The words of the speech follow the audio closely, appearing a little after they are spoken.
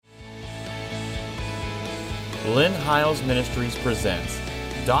Lynn Hiles Ministries presents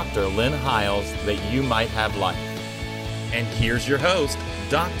Dr. Lynn Hiles, That You Might Have Life. And here's your host,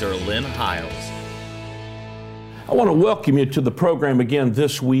 Dr. Lynn Hiles. I want to welcome you to the program again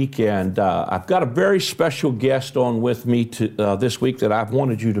this week, and I've got a very special guest on with me this week that I've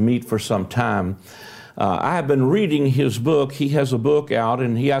wanted you to meet for some time. I have been reading his book. He has a book out,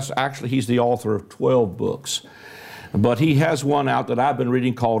 and he's the author of 12 books. But he has one out that I've been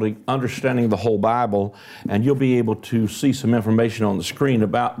reading called Understanding the Whole Bible, and you'll be able to see some information on the screen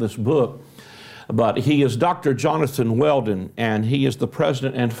about this book. But he is Dr. Jonathan Weldon, and he is the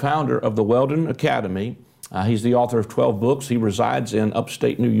president and founder of the Weldon Academy. He's the author of 12 books. He resides in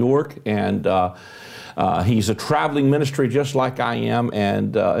upstate New York, and he's a traveling ministry just like I am.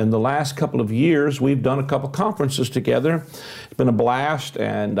 And in the last couple of years, we've done a couple conferences together. It's been a blast,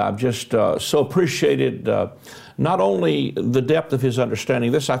 and I've just so appreciated not only the depth of his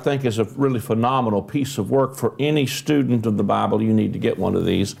understanding. This, I think, is a really phenomenal piece of work for any student of the Bible. You need to get one of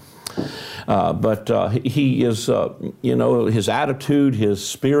these. But he is, his attitude, his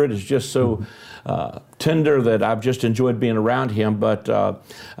spirit is just so tender that I've just enjoyed being around him. But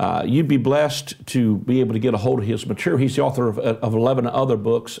you'd be blessed to be able to get a hold of his material. He's the author of 11 other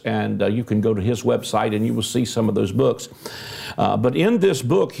books, and you can go to his website and you will see some of those books. But in this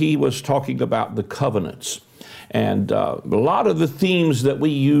book, he was talking about the covenants. And a lot of the themes that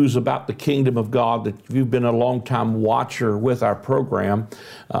we use about the kingdom of God, that you've been a long-time watcher with our program,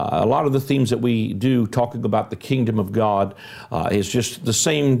 a lot of the themes that we do talking about the kingdom of God is just the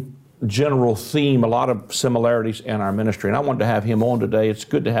same general theme, a lot of similarities in our ministry. And I wanted to have him on today. It's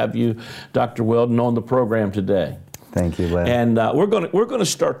good to have you, Dr. Weldon, on the program today. Thank you, Lynn. And we're going to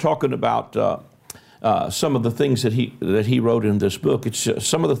start talking about some of the things that he wrote in this book. It's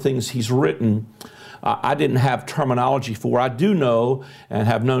some of the things he's written. I didn't have terminology for. I do know and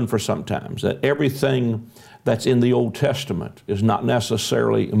have known for some times that everything that's in the Old Testament is not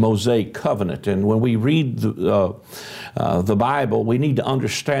necessarily a Mosaic covenant. And when we read the Bible, we need to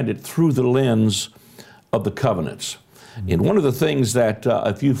understand it through the lens of the covenants. And one of the things that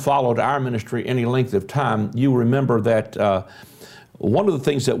if you followed our ministry any length of time, you remember that one of the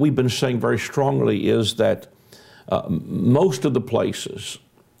things that we've been saying very strongly is that most of the places,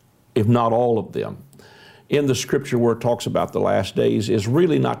 if not all of them, in the scripture where it talks about the last days is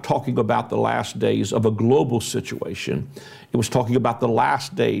really not talking about the last days of a global situation. It was talking about the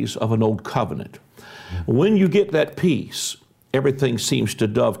last days of an old covenant. When you get that piece, everything seems to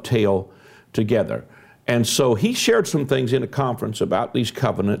dovetail together. And so he shared some things in a conference about these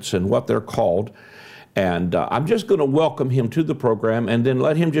covenants and what they're called. And I'm just going to welcome him to the program and then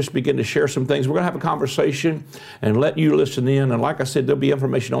let him just begin to share some things. We're going to have a conversation and let you listen in. And like I said, there'll be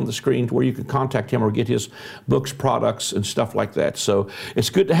information on the screen where you can contact him or get his books, products, and stuff like that. So it's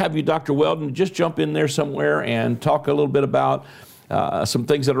good to have you, Dr. Weldon. Just jump in there somewhere and talk a little bit about some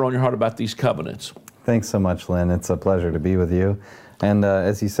things that are on your heart about these covenants. Thanks so much, Lynn. It's a pleasure to be with you. And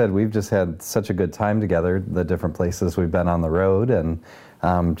as you said, we've just had such a good time together, the different places we've been on the road, and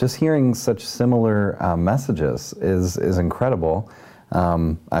just hearing such similar messages is incredible.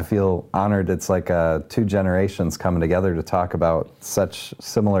 I feel honored. It's like two generations coming together to talk about such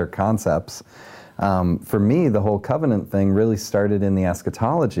similar concepts. For me, the whole covenant thing really started in the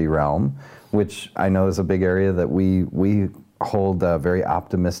eschatology realm, which I know is a big area that we hold a very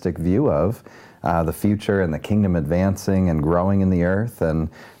optimistic view of. The future and the kingdom advancing and growing in the earth, and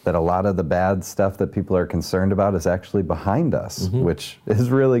that a lot of the bad stuff that people are concerned about is actually behind us, which is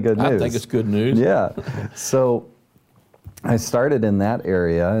really good news. I think it's good news. Yeah. So I started in that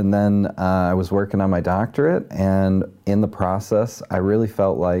area, and then I was working on my doctorate, and in the process, I really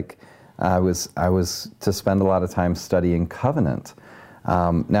felt like I was to spend a lot of time studying covenant.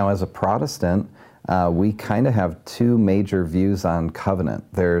 Now, as a Protestant, we kind of have two major views on covenant.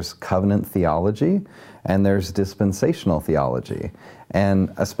 There's covenant theology and there's dispensational theology.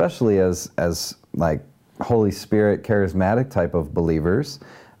 And especially as like Holy Spirit charismatic type of believers,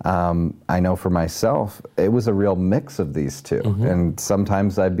 I know for myself, it was a real mix of these two. And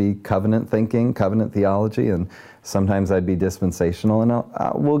sometimes I'd be covenant thinking, covenant theology, and sometimes I'd be dispensational. And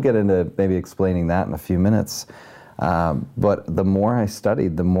we'll get into maybe explaining that in a few minutes. But the more I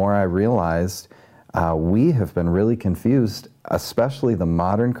studied, the more I realized we have been really confused, especially the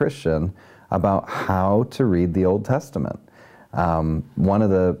modern Christian, about how to read the Old Testament. One of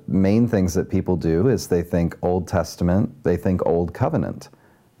the main things that people do is they think Old Testament, they think Old Covenant.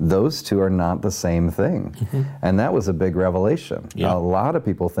 Those two are not the same thing. And that was a big revelation. Yeah. A lot of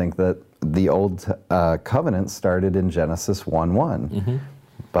people think that the Old Covenant started in Genesis 1:1.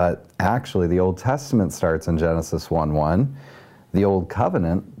 But actually, the Old Testament starts in Genesis 1:1. The Old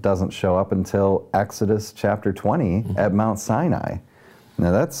Covenant doesn't show up until Exodus chapter 20 at Mount Sinai.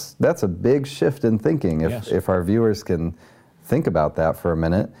 Now that's a big shift in thinking. If our viewers can think about that for a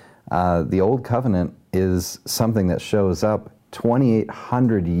minute, the Old Covenant is something that shows up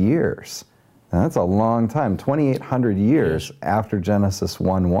 2,800 years. Now, that's a long time, 2,800 years after Genesis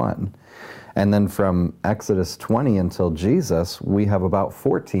 1:1. And then from Exodus 20 until Jesus, we have about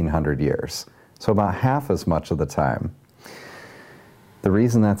 1,400 years. So about half as much of the time. The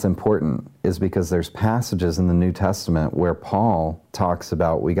reason that's important is because there's passages in the New Testament where Paul talks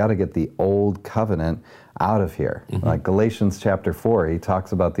about we got to get the Old Covenant out of here. Like Galatians chapter 4, he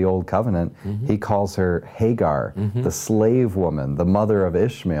talks about the Old Covenant. He calls her Hagar, the slave woman, the mother of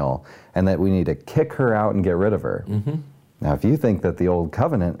Ishmael, and that we need to kick her out and get rid of her. Now, if you think that the Old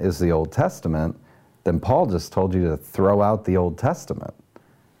Covenant is the Old Testament, then Paul just told you to throw out the Old Testament.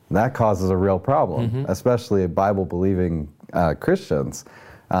 That causes a real problem, especially Bible-believing Christians.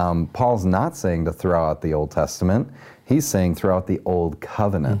 Paul's not saying to throw out the Old Testament. He's saying throw out the Old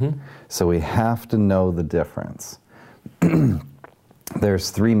Covenant. So we have to know the difference. There's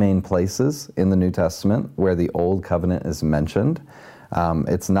three main places in the New Testament where the Old Covenant is mentioned.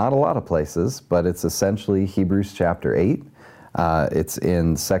 It's not a lot of places, but it's essentially Hebrews chapter 8. It's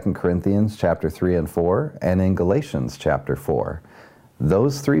in 2 Corinthians chapter 3 and 4, and in Galatians chapter 4.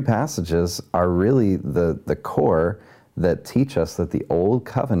 Those three passages are really the core that teach us that the Old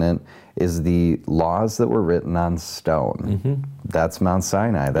Covenant is the laws that were written on stone. That's Mount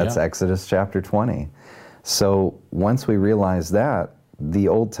Sinai. That's Exodus chapter 20. So once we realize that, the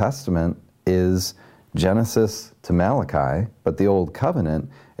Old Testament is Genesis to Malachi, but the Old Covenant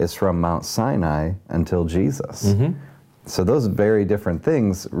is from Mount Sinai until Jesus. So those very different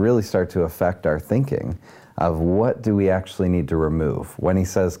things really start to affect our thinking of what do we actually need to remove. When he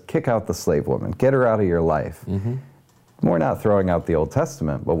says, kick out the slave woman, get her out of your life, we're not throwing out the Old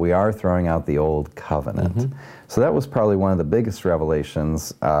Testament, but we are throwing out the Old Covenant. So that was probably one of the biggest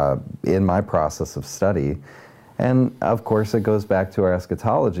revelations in my process of study. And of course, it goes back to our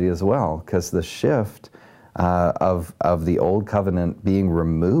eschatology as well, because the shift of the Old Covenant being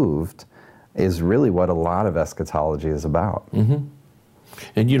removed is really what a lot of eschatology is about.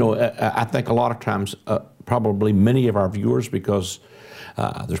 And you know, I think a lot of times, probably many of our viewers, because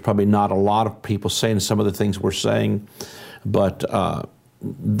there's probably not a lot of people saying some of the things we're saying, but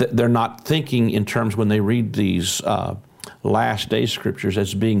they're not thinking in terms when they read these last day scriptures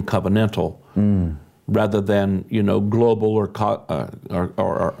as being covenantal, rather than, you know, global or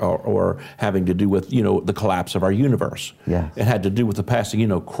having to do with, you know, the collapse of our universe. Yes. It had to do with the passing, you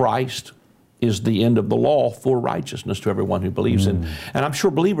know, Christ is the end of the law for righteousness to everyone who believes in. And I'm sure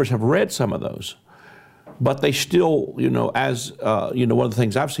believers have read some of those. But they still, you know, as, you know, one of the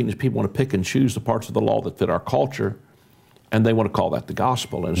things I've seen is people want to pick and choose the parts of the law that fit our culture, and they want to call that the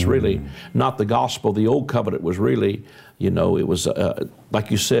gospel. And it's really not the gospel. The Old Covenant was really, you know, it was,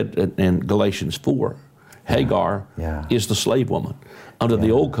 like you said in Galatians 4, Hagar is the slave woman. Under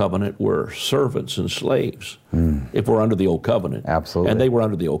the Old Covenant, we're servants and slaves, if we're under the Old Covenant. Absolutely. And they were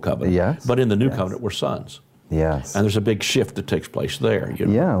under the Old Covenant. Yes. But in the New Covenant, we're sons. Yes. And there's a big shift that takes place there. You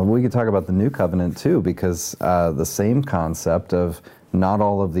know? Yeah, we could talk about the New Covenant too, because the same concept of not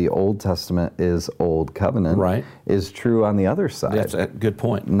all of the Old Testament is Old Covenant is true on the other side. That's a good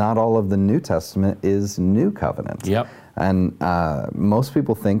point. Not all of the New Testament is New Covenant. Yep. And most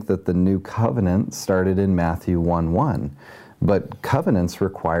people think that the New Covenant started in Matthew 1:1. But covenants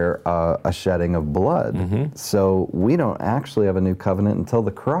require a shedding of blood. So we don't actually have a new covenant until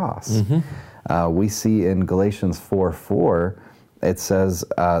the cross. We see in Galatians 4:4, it says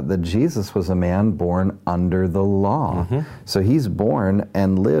that Jesus was a man born under the law. So he's born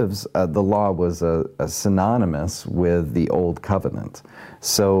and lives, the law was a synonymous with the Old Covenant.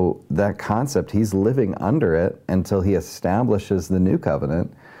 So that concept, he's living under it until he establishes the New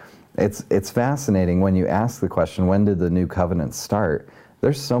Covenant. It's fascinating when you ask the question, when did the New Covenant start?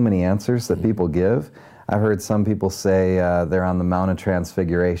 There's so many answers that people give. I've heard some people say they're on the Mount of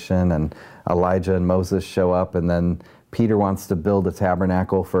Transfiguration and Elijah and Moses show up, and then Peter wants to build a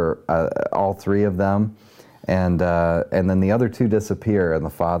tabernacle for all three of them, and then the other two disappear, and the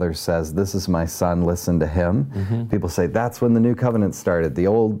Father says, "This is my Son, listen to him." People say that's when the New Covenant started.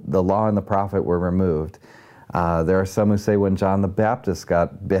 The law and the prophet were removed. There are some who say when John the Baptist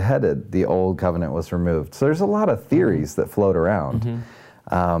got beheaded, the Old Covenant was removed. So there's a lot of theories that float around.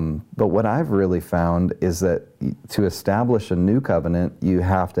 But what I've really found is that to establish a new covenant, you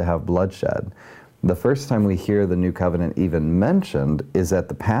have to have bloodshed. The first time we hear the New Covenant even mentioned is at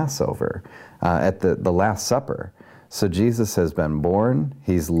the Passover, at the Last Supper. So Jesus has been born,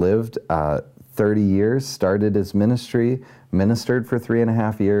 he's lived 30 years, started his ministry, ministered for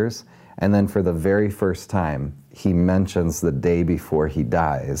 3.5 years, and then for the very first time, he mentions the day before he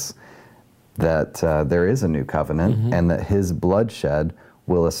dies that there is a new covenant and that his bloodshed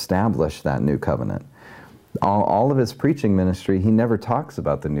will establish that new covenant. All of his preaching ministry, he never talks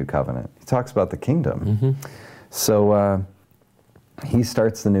about the new covenant. He talks about the kingdom. So he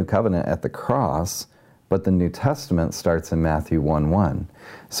starts the new covenant at the cross, but the New Testament starts in Matthew 1:1.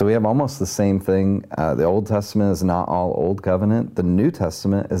 So we have almost the same thing. The Old Testament is not all Old Covenant. The New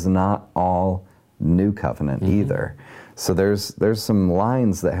Testament is not all New Covenant either. So there's some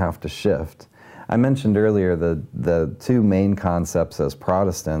lines that have to shift. I mentioned earlier the two main concepts as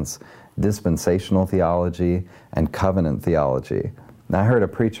Protestants, dispensational theology and covenant theology. And I heard a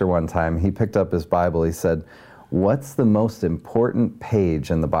preacher one time, he picked up his Bible, he said, "What's the most important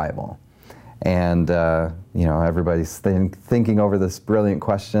page in the Bible?" And everybody's thinking over this brilliant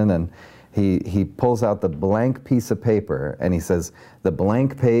question, and he pulls out the blank piece of paper and he says, "The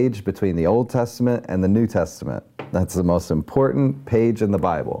blank page between the Old Testament and the New Testament. That's the most important page in the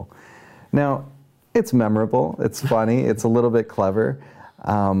Bible." Now, it's memorable, it's funny, it's a little bit clever,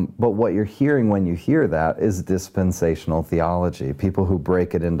 but what you're hearing when you hear that is dispensational theology. People who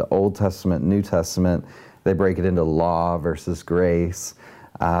break it into Old Testament, New Testament, they break it into law versus grace.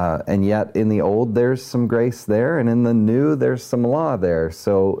 And yet in the old there's some grace there, and in the new there's some law there.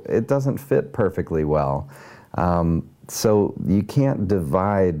 So it doesn't fit perfectly well. So you can't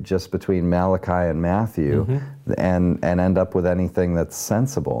divide just between Malachi and Matthew and end up with anything that's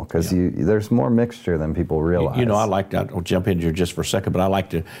sensible, because there's more mixture than people realize. I like to, I'll jump in here just for a second, but I like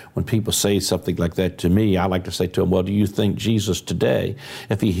to, when people say something like that to me, I like to say to them, well, do you think Jesus today,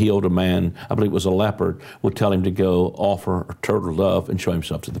 if he healed a man, I believe it was a leopard, would tell him to go offer a turtle dove and show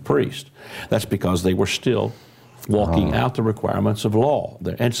himself to the priest? That's because they were still walking out the requirements of law.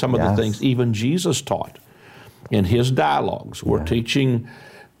 And some of the things even Jesus taught in his dialogues were teaching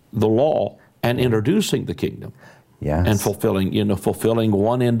the law and introducing the kingdom. And fulfilling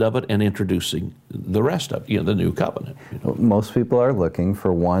one end of it and introducing the rest of it, the new covenant. Most people are looking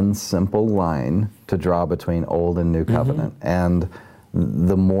for one simple line to draw between old and new covenant. And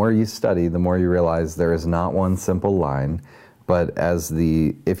the more you study, the more you realize there is not one simple line, but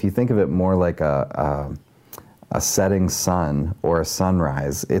if you think of it more like a setting sun or a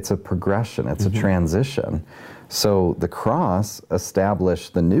sunrise, it's a progression, it's a transition. So the cross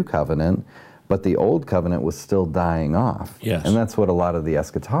established the new covenant, but the old covenant was still dying off. And that's what a lot of the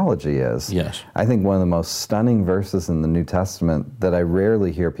eschatology is. I think one of the most stunning verses in the New Testament that I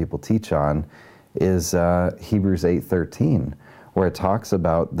rarely hear people teach on is Hebrews 8:13, where it talks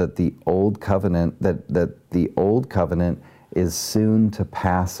about that the old covenant, that the old covenant is soon to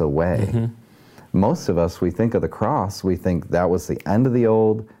pass away. Most of us, we think of the cross, we think that was the end of the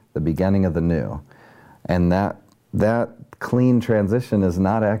old, the beginning of the new. And that clean transition is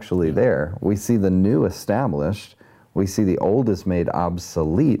not actually there. We see the new established, we see the old is made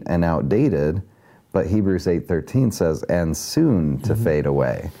obsolete and outdated, but Hebrews 8:13 says, and soon to fade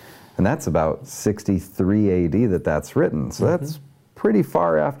away. And that's about 63 AD that's written. So that's pretty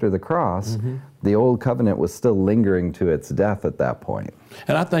far after the cross. The old covenant was still lingering to its death at that point.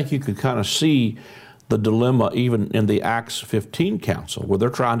 And I think you could kind of see the dilemma even in the Acts 15 council, where they're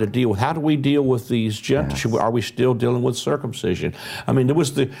trying to deal with, how do we deal with these Gentiles? Are we still dealing with circumcision? I mean, there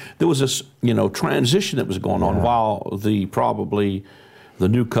was this transition that was going on while probably the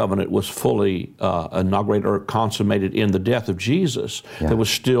new covenant was fully inaugurated or consummated in the death of Jesus. There was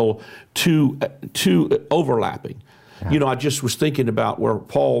still two overlapping. I just was thinking about where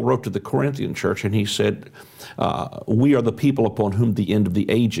Paul wrote to the Corinthian church, and he said, we are the people upon whom the end of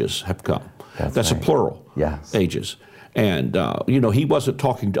the ages have come. That's right. A plural, ages. And, he wasn't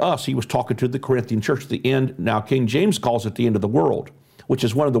talking to us. He was talking to the Corinthian church. The end, now King James calls it the end of the world, which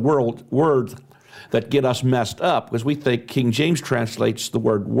is one of the words that get us messed up, because we think King James translates the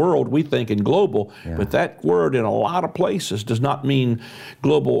word world, we think in global, but that word in a lot of places does not mean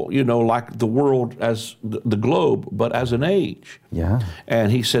global, like the world as the globe, but as an age.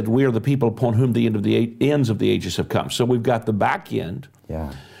 And he said, we are the people upon whom the ends of the ages have come. So we've got the back end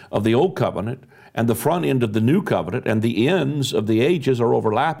of the old covenant and the front end of the new covenant, and the ends of the ages are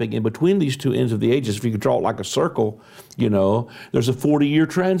overlapping. In between these two ends of the ages, if you could draw it like a circle, there's a 40-year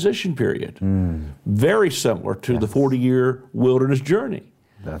transition period. Very similar to the 40-year wilderness journey.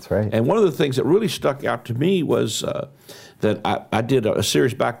 That's right. And one of the things that really stuck out to me was that I did a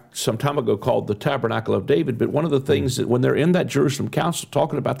series back some time ago called The Tabernacle of David, but one of the things that when they're in that Jerusalem council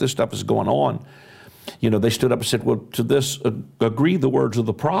talking about this stuff is going on, they stood up and said, well, to this agree the words of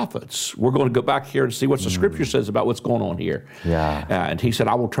the prophets. We're going to go back here and see what the Scripture says about what's going on here. Yeah. And he said,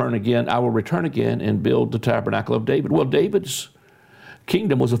 I will return again and build the tabernacle of David. Well, David's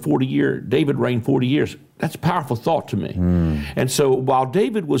kingdom was David reigned 40 years. That's a powerful thought to me. And so while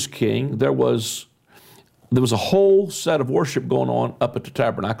David was king, there was a whole set of worship going on up at the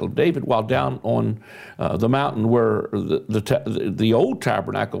tabernacle of David, while down on the mountain where the old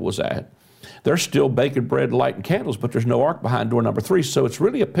tabernacle was at, there's still baking bread, lighting candles, but there's no ark behind door number 3. So it's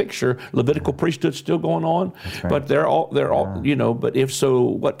really a picture. Levitical priesthood still going on, right. But they're all, but if so,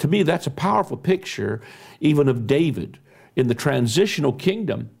 what to me, that's a powerful picture even of David in the transitional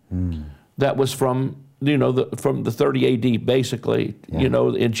kingdom that was from the 30 AD basically,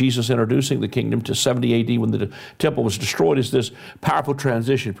 in Jesus introducing the kingdom to 70 AD when the temple was destroyed, is this powerful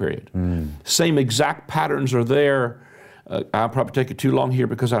transition period. Same exact patterns are there. I'll probably take it too long here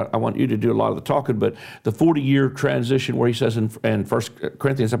because I want you to do a lot of the talking, but the 40-year transition where he says in 1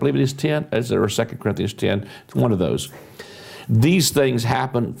 Corinthians, I believe it is 10, or 2 Corinthians 10, it's one of those. These things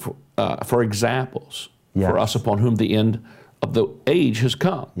happen for examples for us upon whom the end of the age has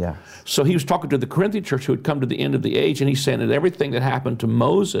come. Yes. So he was talking to the Corinthian church who had come to the end of the age, and he's saying that everything that happened to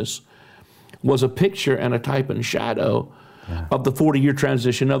Moses was a picture and a type and shadow of the 40-year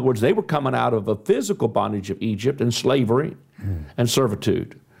transition. In other words, they were coming out of a physical bondage of Egypt and slavery and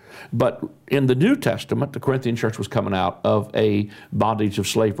servitude. But in the New Testament, the Corinthian church was coming out of a bondage of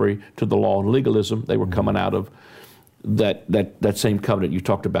slavery to the law and legalism. They were coming out of that same covenant you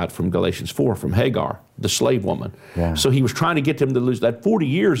talked about from Galatians 4, from Hagar, the slave woman. Yeah. So he was trying to get them to lose that 40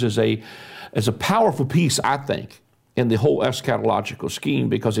 years is a powerful piece, I think, in the whole eschatological scheme,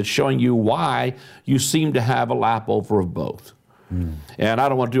 because it's showing you why you seem to have a lap over of both. And I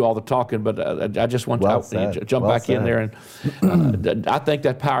don't want to do all the talking, but I just want to jump back in there. And I think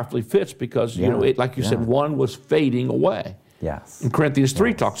that powerfully fits because, like you said, one was fading away. Yes. And Corinthians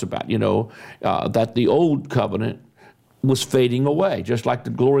 3 talks about, that the old covenant was fading away, just like the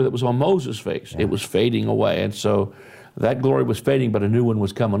glory that was on Moses' face. It was fading away. And so that glory was fading, but a new one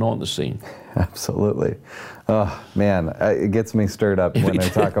was coming on the scene. Absolutely. Oh, man, it gets me stirred up when I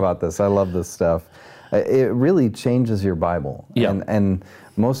talk about this. I love this stuff. It really changes your Bible. Yeah. And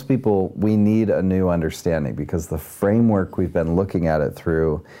most people, we need a new understanding because the framework we've been looking at it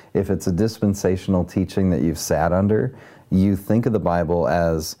through, if it's a dispensational teaching that you've sat under, you think of the Bible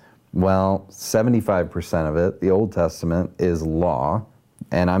as, well, 75% of it, the Old Testament, is law,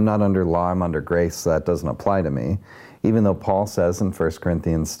 and I'm not under law, I'm under grace, so that doesn't apply to me. Even though Paul says in 1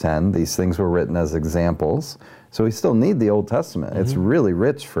 Corinthians 10, these things were written as examples, so we still need the Old Testament. It's really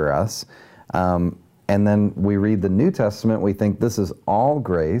rich for us. And then we read the New Testament, we think this is all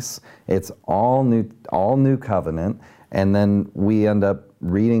grace, it's all new covenant, and then we end up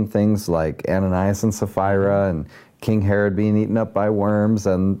reading things like Ananias and Sapphira and King Herod being eaten up by worms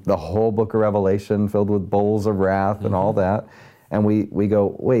and the whole book of Revelation filled with bowls of wrath and all that. And we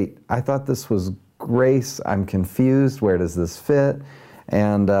go, wait, I thought this was grace. I'm confused. Where does this fit?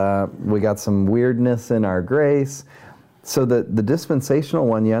 And we got some weirdness in our grace. So the dispensational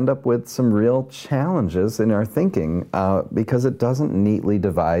one, you end up with some real challenges in our thinking because it doesn't neatly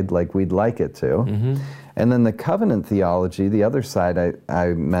divide like we'd like it to. And then the covenant theology, the other side I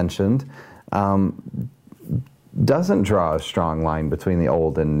mentioned, doesn't draw a strong line between the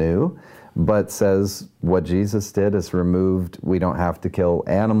old and new, but says what Jesus did is removed. We don't have to kill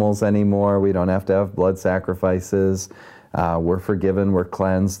animals anymore. We don't have to have blood sacrifices. We're forgiven. We're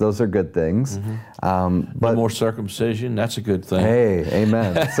cleansed. Those are good things. But no more circumcision. That's a good thing. Hey,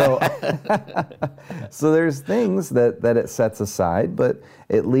 amen. So, so there's things that it sets aside, but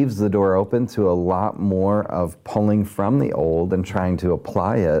it leaves the door open to a lot more of pulling from the old and trying to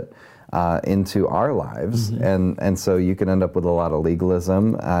apply it into our lives, and so you can end up with a lot of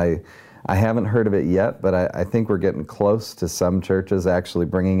legalism. I haven't heard of it yet, but I think we're getting close to some churches actually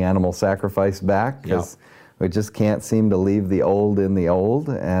bringing animal sacrifice back because we just can't seem to leave the old in the old,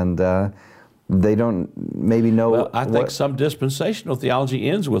 and they don't maybe know. Well, I think some dispensational theology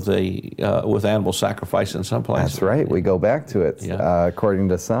ends with with animal sacrifice in some places. That's right. We go back to it according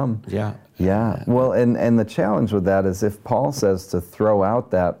to some. Yeah. Well, and the challenge with that is if Paul says to throw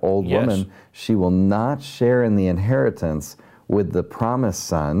out that old woman, she will not share in the inheritance with the promised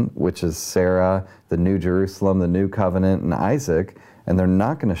son, which is Sarah, the New Jerusalem, the New Covenant, and Isaac, and they're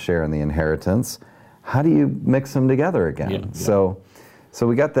not going to share in the inheritance. How do you mix them together again? So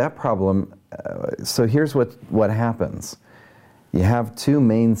we got that problem. So here's what happens. You have two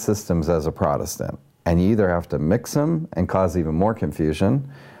main systems as a Protestant, and you either have to mix them and cause even more confusion,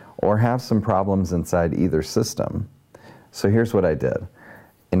 or have some problems inside either system. So here's what I did.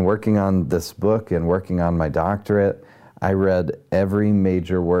 in working on this book and working on my doctorate, I read every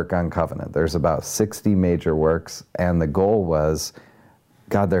major work on covenant. There's about 60 major works, and the goal was,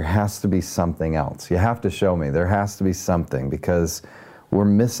 God, there has to be something else. You have to show me. There has to be something, because we're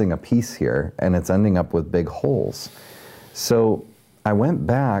missing a piece here, and it's ending up with big holes. So I went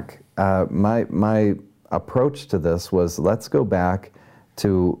back. My approach to this was, let's go back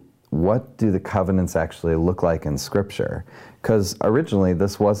to what do the covenants actually look like in Scripture? Because originally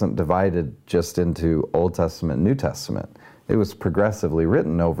this wasn't divided just into Old Testament, New Testament. It was progressively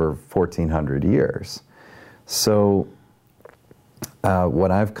written over 1,400 years. So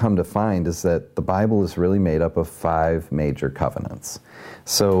what I've come to find is that the Bible is really made up of 5 major covenants.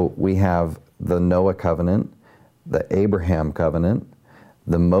 So we have the Noah covenant, the Abraham covenant,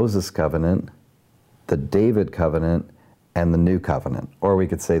 the Moses covenant, the David covenant, and the New Covenant, or we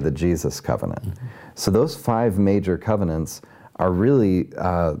could say the Jesus Covenant. Mm-hmm. So those 5 major covenants are really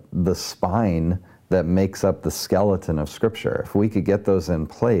the spine that makes up the skeleton of Scripture. If we could get those in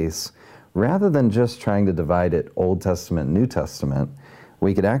place, rather than just trying to divide it Old Testament, New Testament,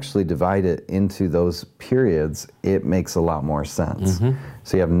 we could actually divide it into those periods. It makes a lot more sense. Mm-hmm.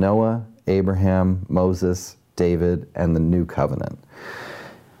 So you have Noah, Abraham, Moses, David, and the New Covenant.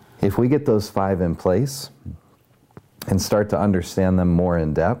 If we get those 5 in place and start to understand them more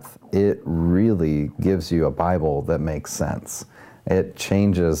in depth, it really gives you a Bible that makes sense. It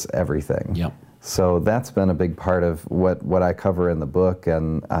changes everything. Yep. So that's been a big part of what I cover in the book,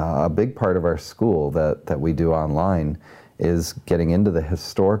 and a big part of our school that we do online is getting into the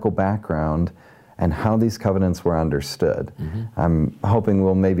historical background and how these covenants were understood. Mm-hmm. I'm hoping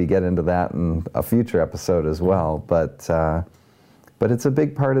we'll maybe get into that in a future episode as well, but it's a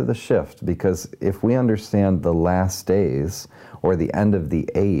big part of the shift, because if we understand the last days or the end of the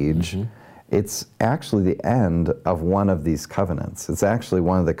age, mm-hmm. it's actually the end of one of these covenants. It's actually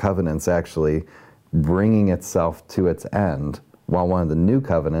one of the covenants actually bringing itself to its end, while one of the new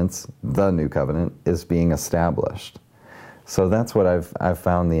covenants, the New Covenant, is being established. So that's what I've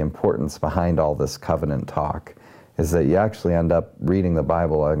found the importance behind all this covenant talk, is that you actually end up reading the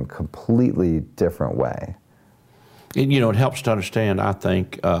Bible in a completely different way. And, it helps to understand, I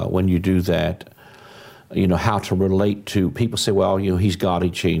think, when you do that, how to relate to, people say, well, he's God, he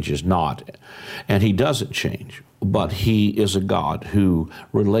changes not. And he doesn't change, but he is a God who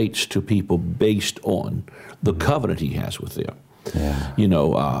relates to people based on the covenant he has with them. Yeah.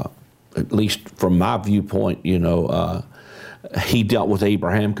 At least from my viewpoint, he dealt with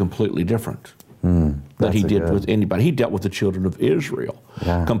Abraham completely different than he did with anybody. He dealt with the children of Israel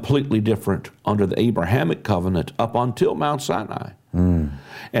completely different under the Abrahamic covenant up until Mount Sinai.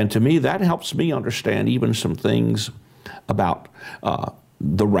 And to me, that helps me understand even some things about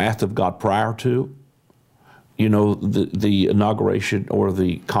the wrath of God prior to, the inauguration or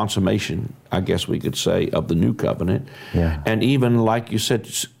the consummation, I guess we could say, of the new covenant. Yeah. And even, like you said,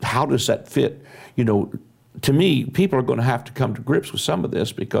 how does that fit? To me, people are going to have to come to grips with some of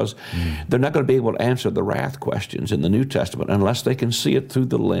this, because they're not going to be able to answer the wrath questions in the New Testament unless they can see it through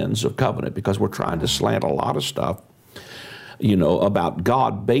the lens of covenant, because we're trying to slant a lot of stuff, about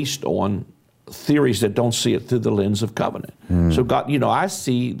God based on theories that don't see it through the lens of covenant. So God, I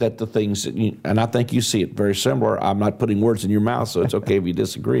see that the things, and I think you see it very similar. I'm not putting words in your mouth, so it's okay if you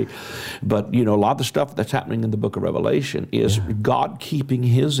disagree. But, a lot of the stuff that's happening in the book of Revelation is God keeping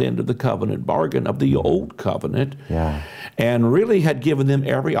his end of the covenant bargain of the old covenant, and really had given them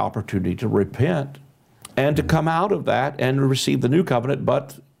every opportunity to repent and to come out of that and receive the new covenant,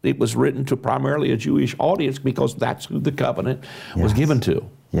 but it was written to primarily a Jewish audience, because that's who the covenant was given to.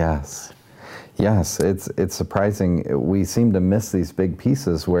 Yes. Yes, it's surprising. We seem to miss these big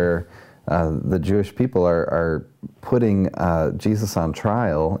pieces where the Jewish people are putting Jesus on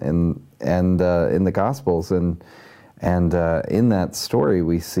trial in the Gospels, and in that story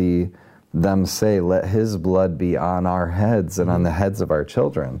we see them say, "Let his blood be on our heads and on the heads of our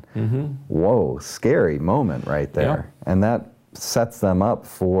children." Mm-hmm. Whoa, scary moment right there. Yeah. And that sets them up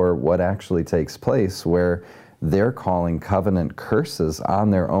for what actually takes place, where they're calling covenant curses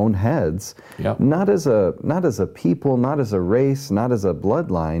on their own heads, not as a people, not as a race, not as a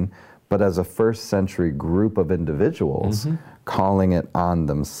bloodline, but as a first century group of individuals calling it on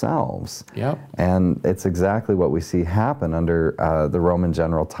themselves. And it's exactly what we see happen under the Roman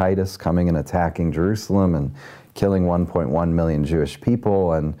general Titus coming and attacking Jerusalem and killing 1.1 million Jewish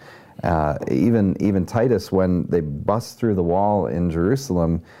people. And even Titus, when they bust through the wall in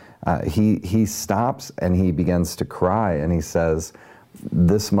Jerusalem, he stops and he begins to cry, and he says,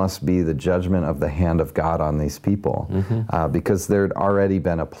 this must be the judgment of the hand of God on these people, because there had already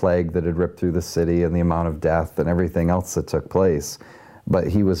been a plague that had ripped through the city and the amount of death and everything else that took place. but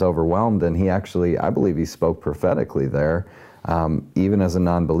he was overwhelmed, and he actually, I believe he spoke prophetically there, even as a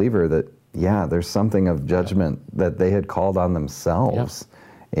non-believer, that, yeah, there's something of judgment that they had called on themselves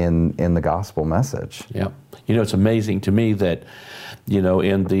in the gospel message. Yeah. You know, it's amazing to me that, you know,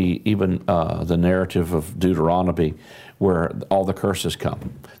 in the narrative of Deuteronomy, where all the curses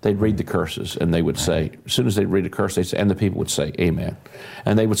come, they'd read the curses and they would say, as soon as they'd read a curse, they'd say, and the people would say, amen.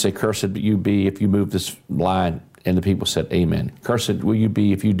 And they would say, cursed you be if you move this line, and the people said, amen. Cursed will you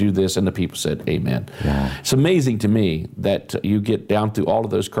be if you do this, and the people said, amen. Yeah. It's amazing to me that you get down through all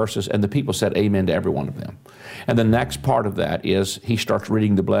of those curses, and the people said amen to every one of them. And the next part of that is he starts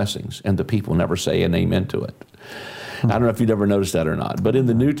reading the blessings, and the people never say an amen to it. I don't know if you've ever noticed that or not, but in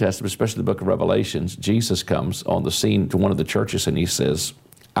the New Testament, especially the book of Revelations, Jesus comes on the scene to one of the churches and he says,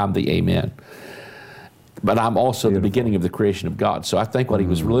 I'm the amen. But I'm also the beginning of the creation of God. So I think what he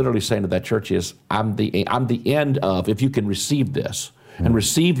was literally saying to that church is, I'm the end of, if you can receive this and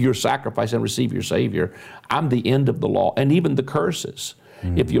receive your sacrifice and receive your Savior, I'm the end of the law and even the curses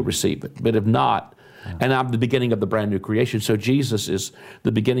if you receive it. But if not, and I'm the beginning of the brand new creation. So Jesus is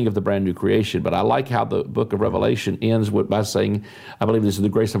the beginning of the brand new creation. But I like how the book of Revelation ends by saying, I believe this is the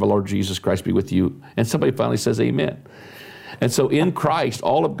grace of our Lord Jesus Christ be with you. And somebody finally says amen. And so in Christ,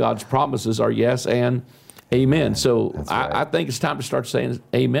 all of God's promises are yes and amen. So I think it's time to start saying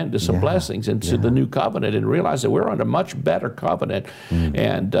amen to some blessings and to the new covenant, and realize that we're under much better covenant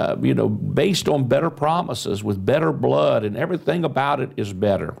and, you know, based on better promises with better blood, and everything about it is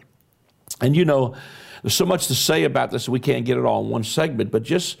better. And, you know, there's so much to say about this, we can't get it all in one segment, but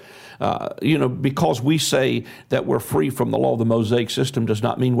just, you know, because we say that we're free from the law of the Mosaic system does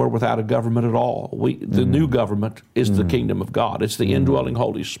not mean we're without a government at all. The new government is the kingdom of God. It's the indwelling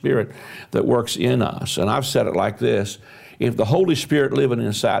Holy Spirit that works in us. And I've said it like this: if the Holy Spirit living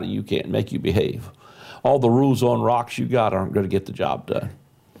inside of you can't make you behave, all the rules on rocks you got aren't going to get the job done.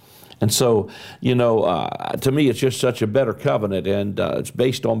 And so, you know, to me, it's just such a better covenant, and it's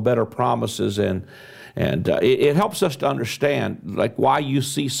based on better promises, and it helps us to understand, like, why you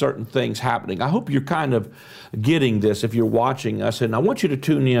see certain things happening. I hope you're kind of getting this if you're watching us, and I want you to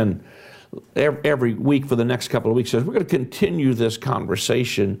tune in every week for the next couple of weeks. We're going to continue this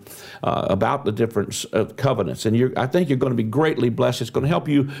conversation about the different covenants, and I think you're going to be greatly blessed. It's going to help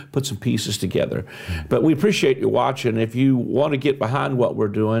you put some pieces together. But we appreciate you watching. If you want to get behind what we're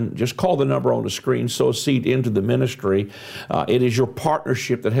doing, just call the number on the screen, sow a seed into the ministry. It is your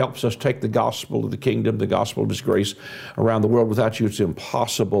partnership that helps us take the gospel of the kingdom, the gospel of His grace around the world. Without you, it's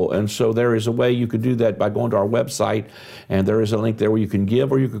impossible. And so there is a way you could do that by going to our website, and there is a link there where you can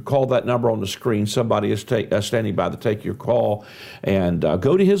give, or you could call that number on the screen. Somebody is standing by to take your call. And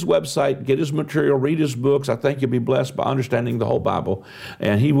go to his website, get his material, read his books. I think you'll be blessed by understanding the whole Bible.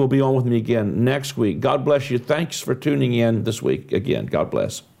 And he will be on with me again next week. God bless you. Thanks for tuning in this week again. God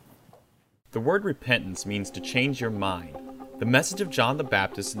bless. The word repentance means to change your mind. The message of John the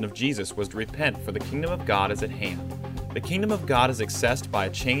Baptist and of Jesus was to repent, for the kingdom of God is at hand. The kingdom of God is accessed by a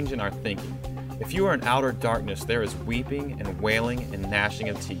change in our thinking. If you are in outer darkness, there is weeping and wailing and gnashing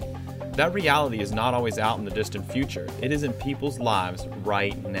of teeth. That reality is not always out in the distant future. It is in people's lives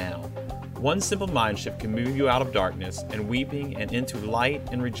right now. One simple mind shift can move you out of darkness and weeping and into light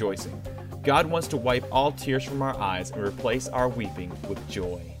and rejoicing. God wants to wipe all tears from our eyes and replace our weeping with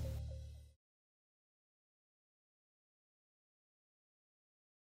joy.